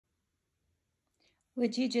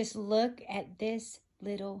Would you just look at this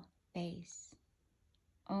little face?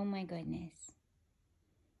 Oh my goodness.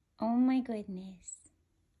 Oh my goodness.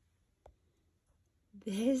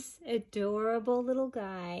 This adorable little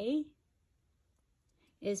guy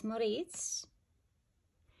is Moritz,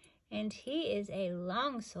 and he is a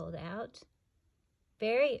long sold out,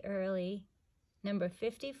 very early, number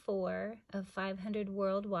 54 of 500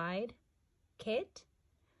 worldwide kit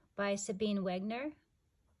by Sabine Wegner.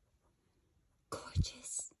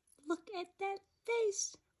 Gorgeous. Look at that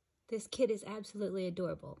face. This kid is absolutely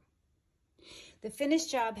adorable. The finished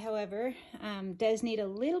job, however, does need a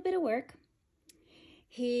little bit of work.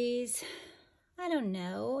 He's, I don't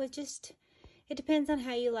know, it depends on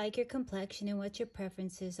how you like your complexion and what your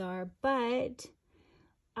preferences are, but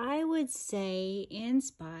I would say in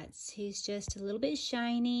spots, he's just a little bit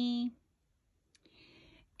shiny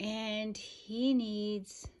and he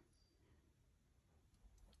needs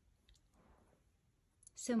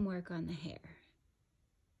some work on the hair.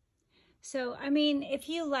 So, I mean, if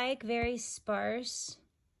you like very sparse,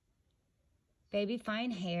 baby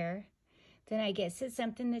fine hair, then I guess it's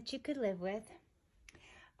something that you could live with.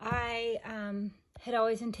 I had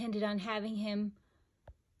always intended on having him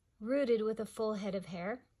rooted with a full head of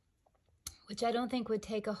hair, which I don't think would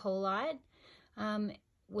take a whole lot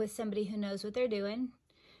with somebody who knows what they're doing.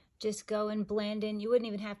 Just go and blend in. You wouldn't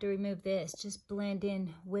even have to remove this. Just blend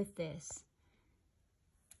in with this.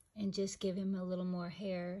 And just give him a little more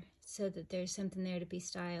hair so that there's something there to be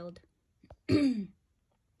styled.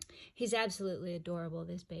 He's absolutely adorable,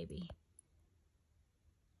 this baby.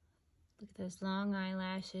 Look at those long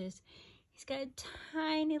eyelashes. He's got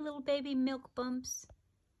tiny little baby milk bumps.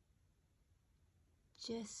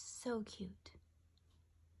 Just so cute.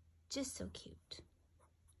 Just so cute.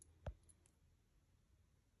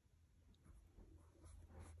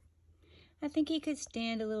 I think he could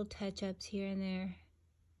stand a little touch-ups here and there.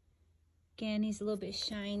 Again, he's a little bit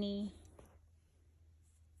shiny.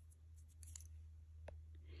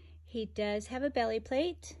 He does have a belly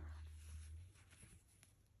plate,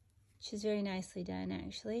 which is very nicely done,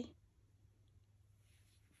 actually.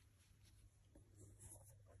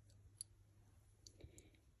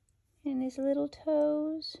 And his little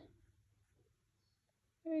toes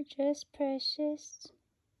are just precious.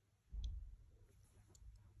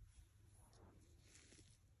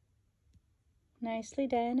 Nicely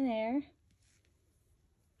done there.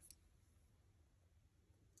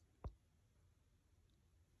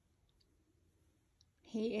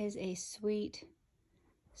 He is a sweet,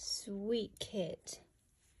 sweet kit.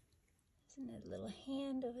 Isn't that little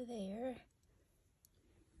hand over there?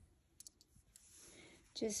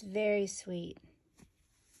 Just very sweet.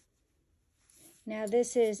 Now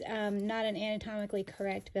this is not an anatomically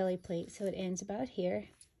correct belly plate, so it ends about here.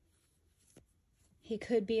 He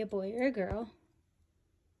could be a boy or a girl.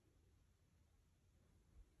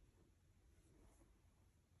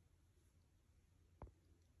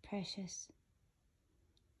 Precious.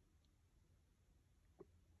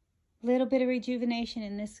 Little bit of rejuvenation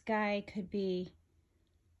in this guy could be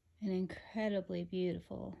an incredibly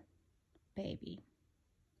beautiful baby.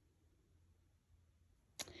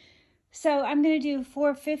 So I'm going to do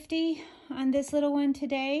 $4.50 on this little one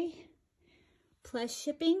today, plus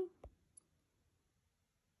shipping.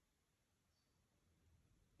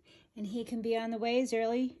 And he can be on the way as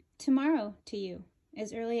early tomorrow to you.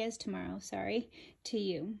 As early as tomorrow, sorry, to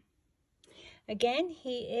you. Again,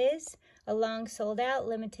 he is a long sold out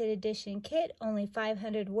limited edition kit, only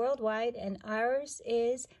 500 worldwide, and ours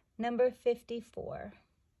is number 54.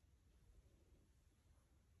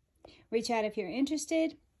 Reach out if you're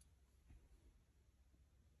interested.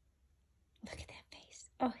 Look at that face.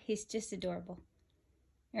 Oh, he's just adorable.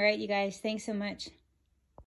 All right, you guys, thanks so much.